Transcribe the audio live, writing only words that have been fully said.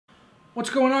What's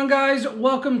going on, guys?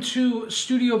 Welcome to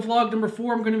studio vlog number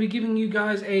 4. I'm going to be giving you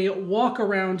guys a walk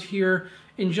around here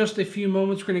in just a few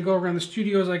moments. We're going to go around the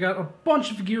studios. I got a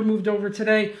bunch of gear moved over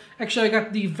today. Actually, I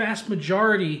got the vast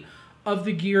majority of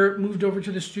the gear moved over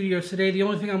to the studio today. The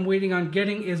only thing I'm waiting on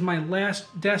getting is my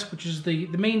last desk, which is the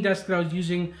main desk that I was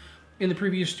using in the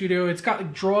previous studio. It's got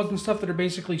like drawers and stuff that are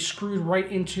basically screwed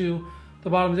right into the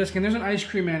bottom of the desk. And there's an ice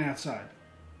cream man outside.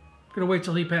 I'm going to wait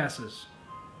till he passes.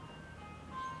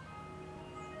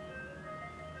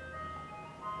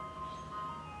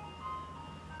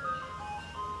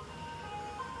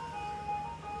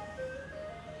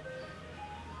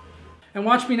 And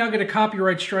watch me now get a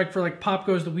copyright strike for like Pop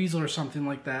Goes the Weasel or something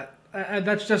like that.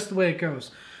 That's just the way it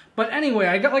goes. But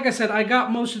anyway, like I said, I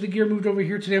got most of the gear moved over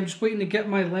here today. I'm just waiting to get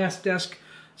my last desk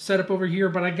set up over here.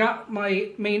 But I got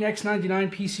my main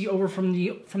X99 PC over from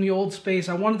the old space.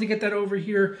 I wanted to get that over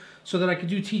here so that I could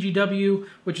do TGW,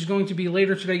 which is going to be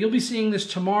later today. You'll be seeing this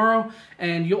tomorrow,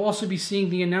 and you'll also be seeing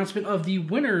the announcement of the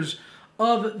winners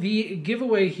of the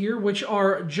giveaway here, which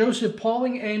are Joseph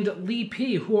Pauling and Lee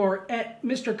P, who are at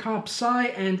Mr. Comp Sci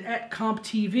and at Comp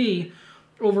TV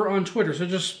over on Twitter. So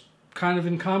just kind of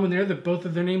in common there that both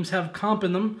of their names have comp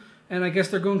in them, and I guess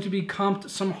they're going to be comped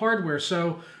some hardware.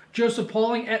 So Joseph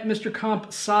Pauling at Mr. Comp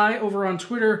Sci over on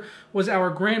Twitter was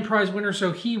our grand prize winner.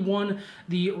 So he won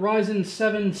the Ryzen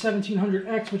 7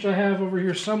 1700X, which I have over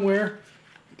here somewhere.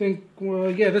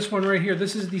 Well, yeah, this one right here.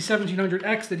 This is the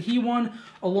 1700X that he won,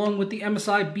 along with the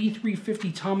MSI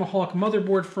B350 Tomahawk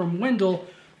motherboard from Wendell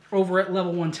over at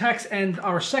Level 1 Techs. And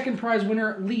our second prize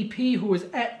winner, Lee P, who is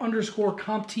at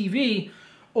 _CompTV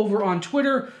over on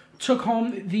Twitter, took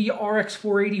home the RX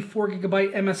 480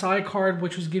 4GB MSI card,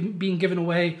 which was being given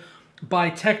away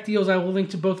by Tech Deals. I will link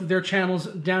to both of their channels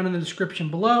down in the description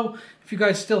below. If you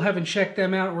guys still haven't checked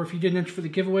them out, or if you didn't enter for the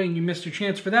giveaway and you missed your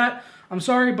chance for that, I'm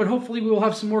sorry, but hopefully we will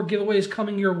have some more giveaways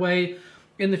coming your way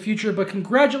in the future. But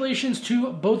congratulations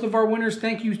to both of our winners.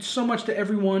 Thank you so much to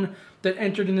everyone that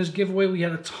entered in this giveaway. We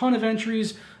had a ton of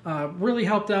entries. Really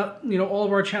helped out, all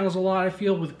of our channels a lot, I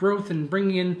feel, with growth and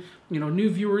bringing in, new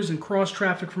viewers and cross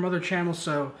traffic from other channels.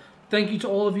 So thank you to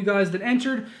all of you guys that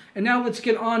entered. And now let's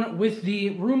get on with the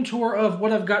room tour of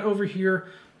what I've got over here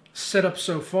set up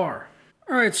so far.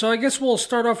 All right, so I guess we'll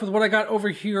start off with what I got over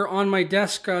here on my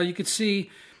desk. You can see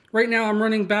right now I'm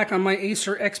running back on my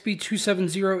Acer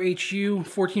XB270HU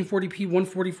 1440p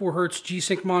 144Hz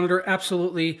G-Sync monitor.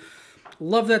 Absolutely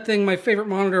love that thing. My favorite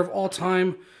monitor of all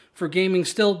time for gaming.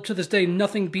 Still to this day,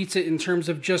 nothing beats it in terms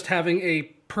of just having a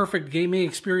perfect gaming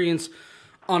experience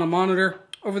on a monitor.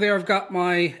 Over there I've got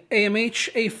my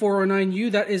AMH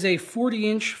A409U. That is a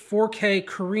 40-inch 4K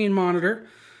Korean monitor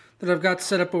that I've got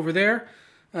set up over there.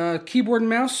 Keyboard and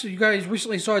mouse. You guys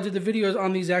recently saw I did the videos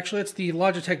on these actually. It's the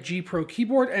Logitech G Pro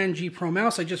keyboard and G Pro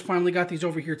mouse. I just finally got these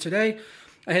over here today.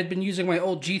 I had been using my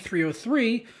old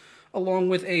G303 along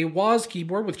with a Woz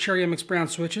keyboard with Cherry MX Brown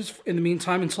switches in the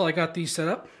meantime until I got these set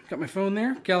up. Got my phone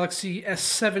there. Galaxy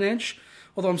S7 Edge.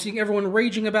 Although I'm seeing everyone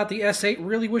raging about the S8.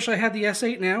 Really wish I had the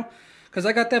S8 now, because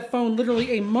I got that phone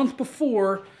literally a month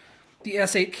before the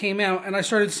S8 came out, and I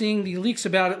started seeing the leaks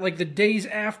about it like the days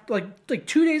after, like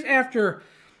 2 days after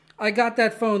I got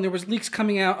that phone. There was leaks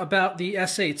coming out about the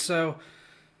S8, so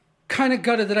kind of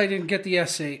gutted that I didn't get the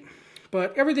S8.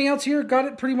 But everything else here, got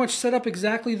it pretty much set up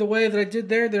exactly the way that I did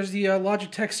there. There's the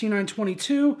Logitech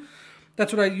C922.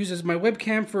 That's what I use as my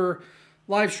webcam for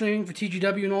live streaming, for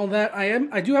TGW and all that.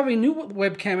 I do have a new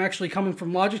webcam actually coming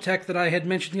from Logitech that I had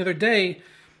mentioned the other day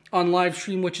on live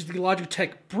stream, which is the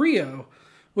Logitech Brio,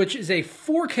 which is a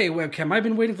 4K webcam. I've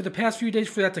been waiting for the past few days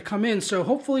for that to come in, so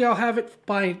hopefully I'll have it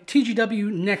by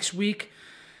TGW next week.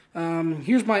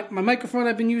 Here's my microphone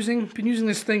I've been using. Been using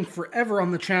this thing forever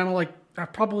on the channel, like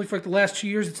probably for like the last 2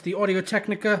 years. It's the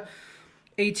Audio-Technica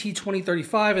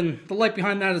AT2035, and the light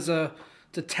behind that is a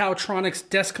Tautronics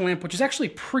desk lamp, which is actually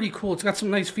pretty cool. It's got some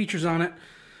nice features on it.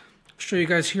 I'll show you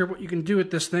guys here what you can do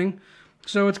with this thing.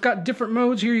 So it's got different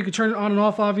modes here. You can turn it on and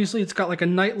off, obviously. It's got like a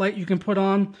night light you can put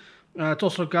on. It's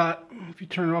also got, if you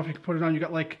turn it off, you can put it on. You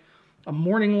got like a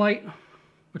morning light,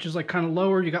 which is like kind of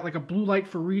lower. You got like a blue light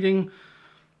for reading.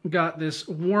 You got this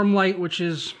warm light, which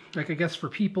is like, I guess for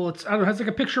people, I don't know, it has like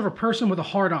a picture of a person with a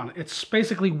heart on it. It's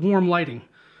basically warm lighting.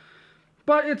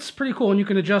 But it's pretty cool, and you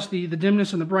can adjust the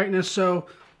dimness and the brightness. So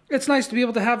it's nice to be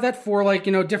able to have that for like,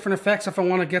 different effects. If I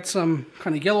want to get some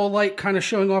kind of yellow light kind of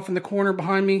showing off in the corner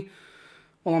behind me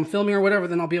while I'm filming or whatever,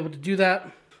 then I'll be able to do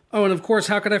that. Oh, and of course,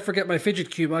 how could I forget my fidget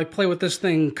cube? I play with this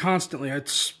thing constantly.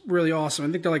 It's really awesome.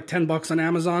 I think they're like 10 bucks on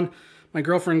Amazon. My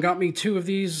girlfriend got me 2 of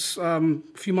these a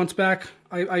few months back.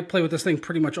 I play with this thing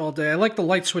pretty much all day. I like the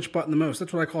light switch button the most.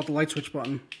 That's what I call it, the light switch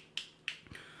button.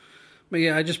 But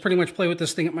yeah, I just pretty much play with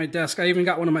this thing at my desk. I even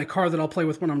got one in my car that I'll play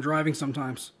with when I'm driving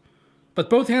sometimes. But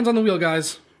both hands on the wheel,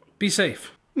 guys. Be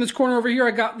safe. In this corner over here,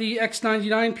 I got the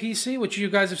X99 PC, which you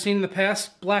guys have seen in the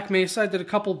past. Black Mesa. I did a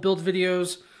couple build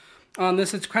videos on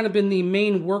this. It's kind of been the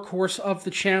main workhorse of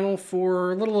the channel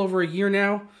for a little over a year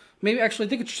now. Maybe, actually, I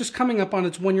think it's just coming up on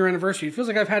its 1-year anniversary. It feels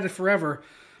like I've had it forever,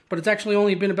 but it's actually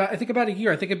only been about a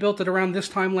year. I think I built it around this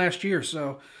time last year,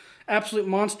 so absolute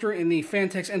monster in the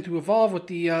Fantex N2 Evolve with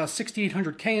the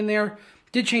 6800K in there.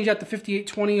 Did change out the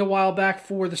 5820 a while back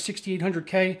for the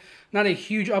 6800K. Not a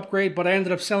huge upgrade, but I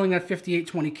ended up selling that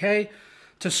 5820K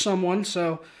to someone,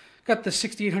 so got the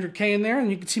 6800K in there, and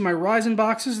you can see my Ryzen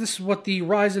boxes. This is what the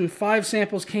Ryzen 5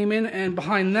 samples came in, and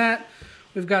behind that,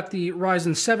 we've got the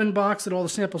Ryzen 7 box that all the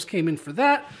samples came in for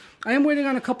that. I am waiting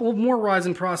on a couple of more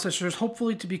Ryzen processors,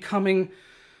 hopefully to be coming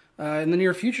in the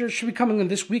near future. It should be coming in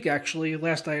this week, actually,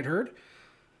 last I had heard.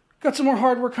 Got some more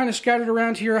hardware kind of scattered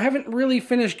around here. I haven't really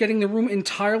finished getting the room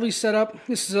entirely set up.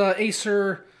 This is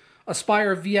Acer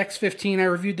Aspire VX15. I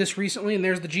reviewed this recently, and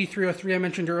there's the G303 I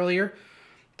mentioned earlier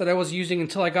that I was using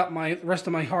until I got the rest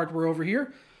of my hardware over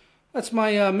here. That's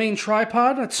my main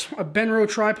tripod. That's a Benro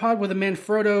tripod with a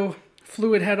Manfrotto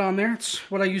fluid head on there. It's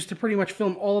what I use to pretty much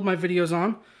film all of my videos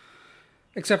on.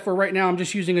 Except for right now, I'm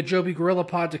just using a Joby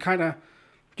GorillaPod to kind of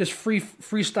just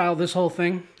freestyle this whole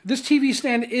thing. This TV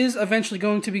stand is eventually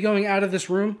going to be going out of this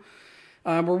room.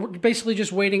 We're basically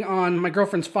just waiting on my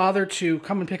girlfriend's father to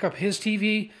come and pick up his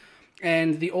TV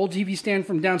and the old TV stand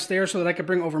from downstairs so that I could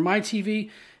bring over my TV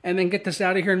and then get this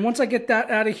out of here. And once I get that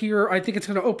out of here, I think it's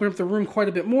going to open up the room quite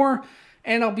a bit more,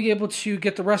 and I'll be able to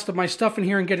get the rest of my stuff in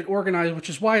here and get it organized, which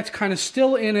is why it's kind of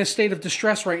still in a state of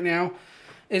distress right now,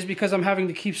 is because I'm having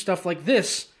to keep stuff like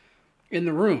this in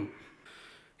the room.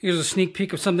 Here's a sneak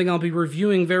peek of something I'll be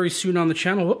reviewing very soon on the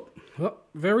channel.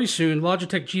 Very soon.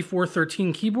 Logitech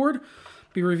G413 keyboard.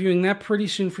 Be reviewing that pretty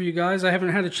soon for you guys. I haven't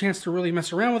had a chance to really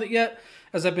mess around with it yet,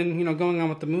 as I've been, going on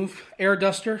with the move. Air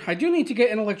duster. I do need to get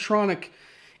an electronic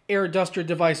air duster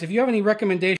device. If you have any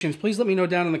recommendations, please let me know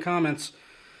down in the comments.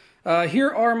 Here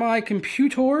are my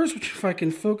computers, which if I can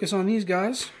focus on these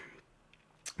guys.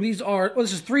 This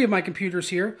is 3 of my computers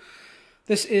here.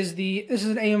 This is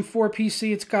an AM4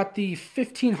 PC. It's got the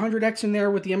 1500X in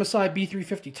there with the MSI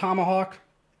B350 Tomahawk.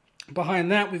 Behind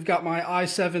that, we've got my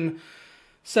i7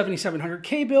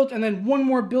 7700K build, and then one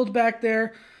more build back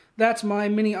there. That's my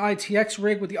mini ITX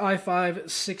rig with the i5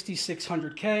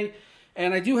 6600K.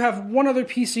 And I do have one other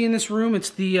PC in this room.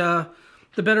 It's the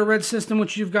Better Red system,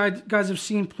 which you guys have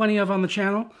seen plenty of on the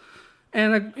channel.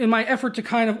 And in my effort to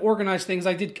kind of organize things,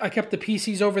 I kept the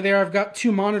PCs over there. I've got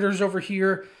 2 monitors over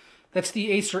here. That's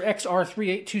the Acer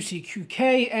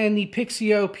XR382CQK and the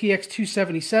Pixio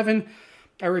PX277.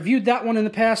 I reviewed that one in the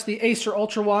past. The Acer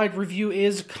Ultrawide review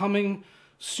is coming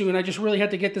soon. I just really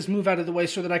had to get this move out of the way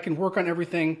so that I can work on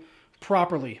everything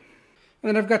properly. And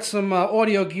then I've got some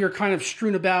audio gear kind of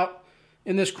strewn about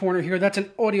in this corner here. That's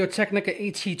an Audio-Technica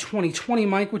AT2020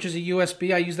 mic, which is a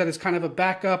USB. I use that as kind of a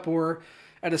backup or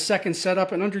at a second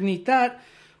setup. And underneath that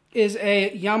is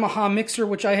a Yamaha mixer,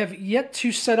 which I have yet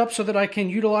to set up so that I can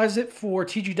utilize it for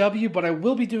TGW, but I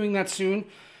will be doing that soon.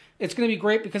 It's going to be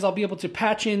great because I'll be able to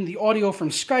patch in the audio from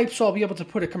Skype, so I'll be able to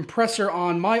put a compressor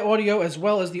on my audio as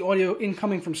well as the audio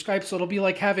incoming from Skype, so it'll be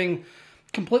like having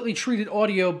completely treated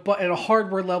audio, but at a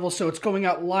hardware level, so it's going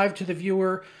out live to the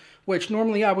viewer, which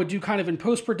normally I would do kind of in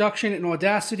post-production in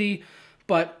Audacity,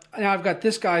 but now I've got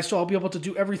this guy, so I'll be able to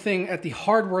do everything at the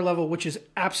hardware level, which is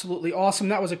absolutely awesome.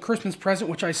 That was a Christmas present,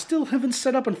 which I still haven't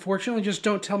set up, unfortunately. Just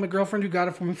don't tell my girlfriend who got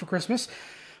it for me for Christmas,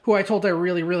 who I told I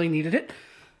really, really needed it.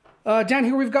 Down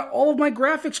here, we've got all of my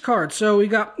graphics cards. So we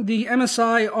got the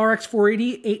MSI RX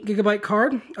 480 8GB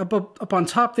card. Up on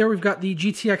top there, we've got the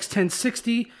GTX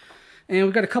 1060. And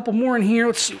we've got a couple more in here.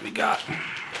 Let's see what we got.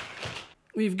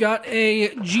 We've got a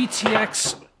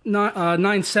GTX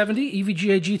 970,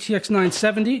 EVGA GTX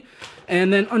 970.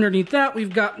 And then underneath that,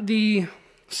 we've got the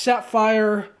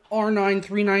Sapphire R9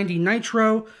 390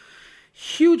 Nitro.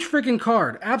 Huge freaking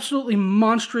card. Absolutely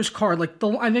monstrous card. Like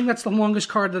I think that's the longest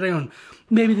card that I own.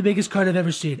 Maybe the biggest card I've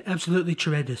ever seen. Absolutely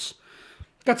tremendous.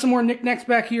 Got some more knickknacks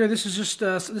back here. This is just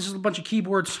this is a bunch of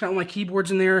keyboards. Got all my keyboards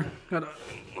in there. Got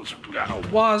a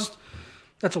Woz.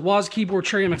 That's a Woz keyboard,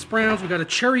 Cherry MX Browns. We got a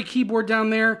Cherry keyboard down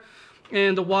there,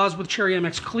 and a Woz with Cherry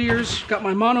MX Clears. Got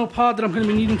my monopod that I'm going to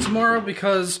be needing tomorrow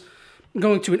because I'm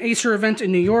going to an Acer event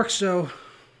in New York, so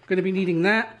I'm going to be needing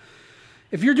that.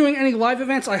 If you're doing any live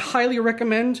events, I highly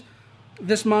recommend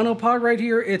this monopod right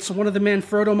here. It's one of the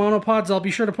Manfrotto monopods. I'll be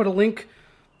sure to put a link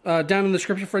down in the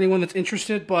description for anyone that's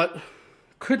interested, but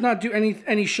could not do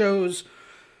any shows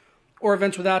or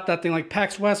events without that thing, like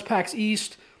PAX West, PAX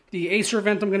East, The Acer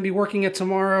event I'm going to be working at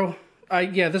tomorrow.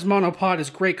 Yeah, this monopod is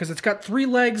great because it's got 3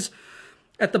 legs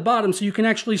at the bottom, so you can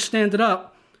actually stand it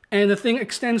up. And the thing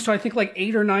extends to, I think, like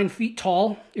 8 or 9 feet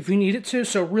tall if you need it to.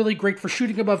 So really great for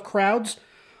shooting above crowds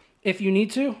if you need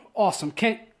to. Awesome.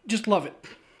 Just love it.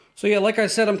 So yeah, like I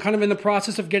said, I'm kind of in the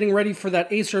process of getting ready for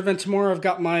that Acer event tomorrow. I've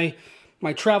got my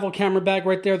travel camera bag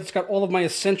right there that's got all of my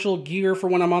essential gear for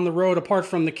when I'm on the road, apart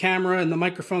from the camera and the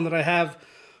microphone that I have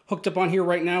hooked up on here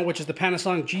right now, which is the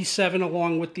Panasonic G7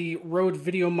 along with the Rode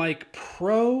VideoMic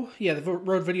Pro. Yeah, the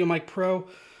Rode VideoMic Pro.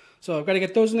 So I've got to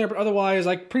get those in there, but otherwise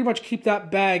I pretty much keep that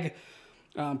bag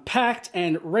packed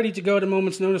and ready to go at a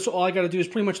moment's notice. So all I got to do is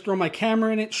pretty much throw my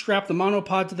camera in it, strap the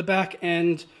monopod to the back,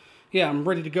 and yeah, I'm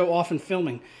ready to go off and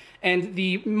filming. And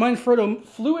the Manfrotto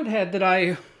fluid head that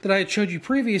I had showed you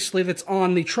previously that's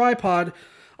on the tripod,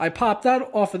 I popped that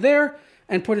off of there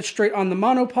and put it straight on the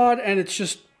monopod, and it's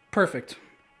just perfect.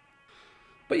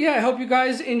 But yeah, I hope you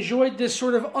guys enjoyed this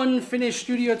sort of unfinished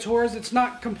studio tours. It's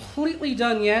not completely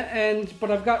done yet, but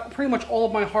I've got pretty much all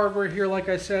of my hardware here, like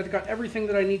I said. Got everything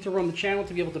that I need to run the channel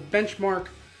to be able to benchmark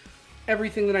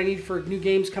everything that I need for new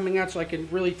games coming out so I can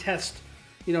really test,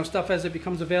 you know, stuff as it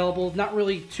becomes available. Not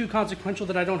really too consequential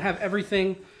that I don't have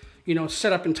everything, you know,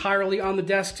 set up entirely on the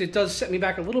desks. It does set me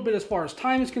back a little bit as far as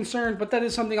time is concerned, but that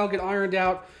is something I'll get ironed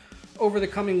out over the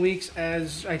coming weeks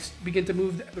as I begin to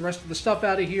move the rest of the stuff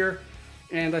out of here.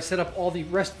 And I set up all the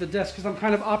rest of the desks because I'm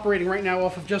kind of operating right now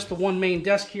off of just the one main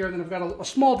desk here. And then I've got a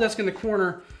small desk in the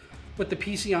corner with the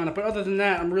PC on it. But other than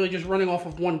that, I'm really just running off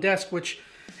of one desk, which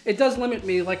it does limit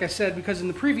me, like I said, because in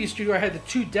the previous studio I had the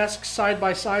 2 desks side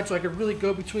by side, so I could really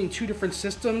go between 2 different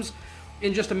systems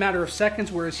in just a matter of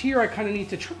seconds. Whereas here I kind of need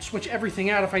to switch everything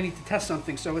out if I need to test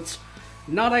something. So it's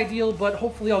not ideal, but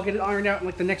hopefully I'll get it ironed out in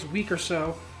like the next week or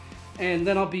so. And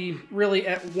then I'll be really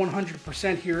at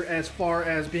 100% here as far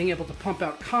as being able to pump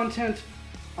out content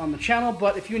on the channel.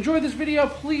 But if you enjoyed this video,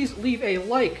 please leave a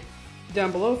like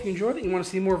down below if you enjoyed it. You want to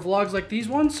see more vlogs like these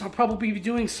ones. I'll probably be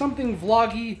doing something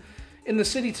vloggy in the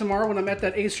city tomorrow when I'm at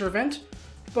that Acer event.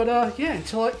 But yeah,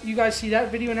 until you guys see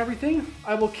that video and everything,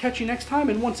 I will catch you next time.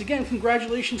 And once again,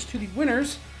 congratulations to the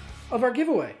winners of our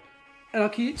giveaway. And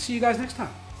I'll see you guys next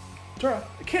time. I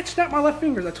can't snap my left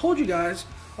fingers. I told you guys.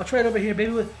 I'll try it over here.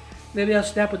 Maybe I'll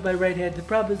snap with my right hand. The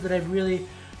problem is that I have really,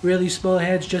 really small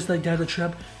hands, just like Donald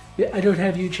Trump. I don't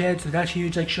have huge hands. They're not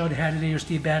huge like Sean Hannity or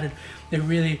Steve Bannon. They're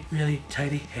really, really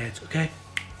tiny hands, okay?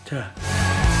 Ta-ra.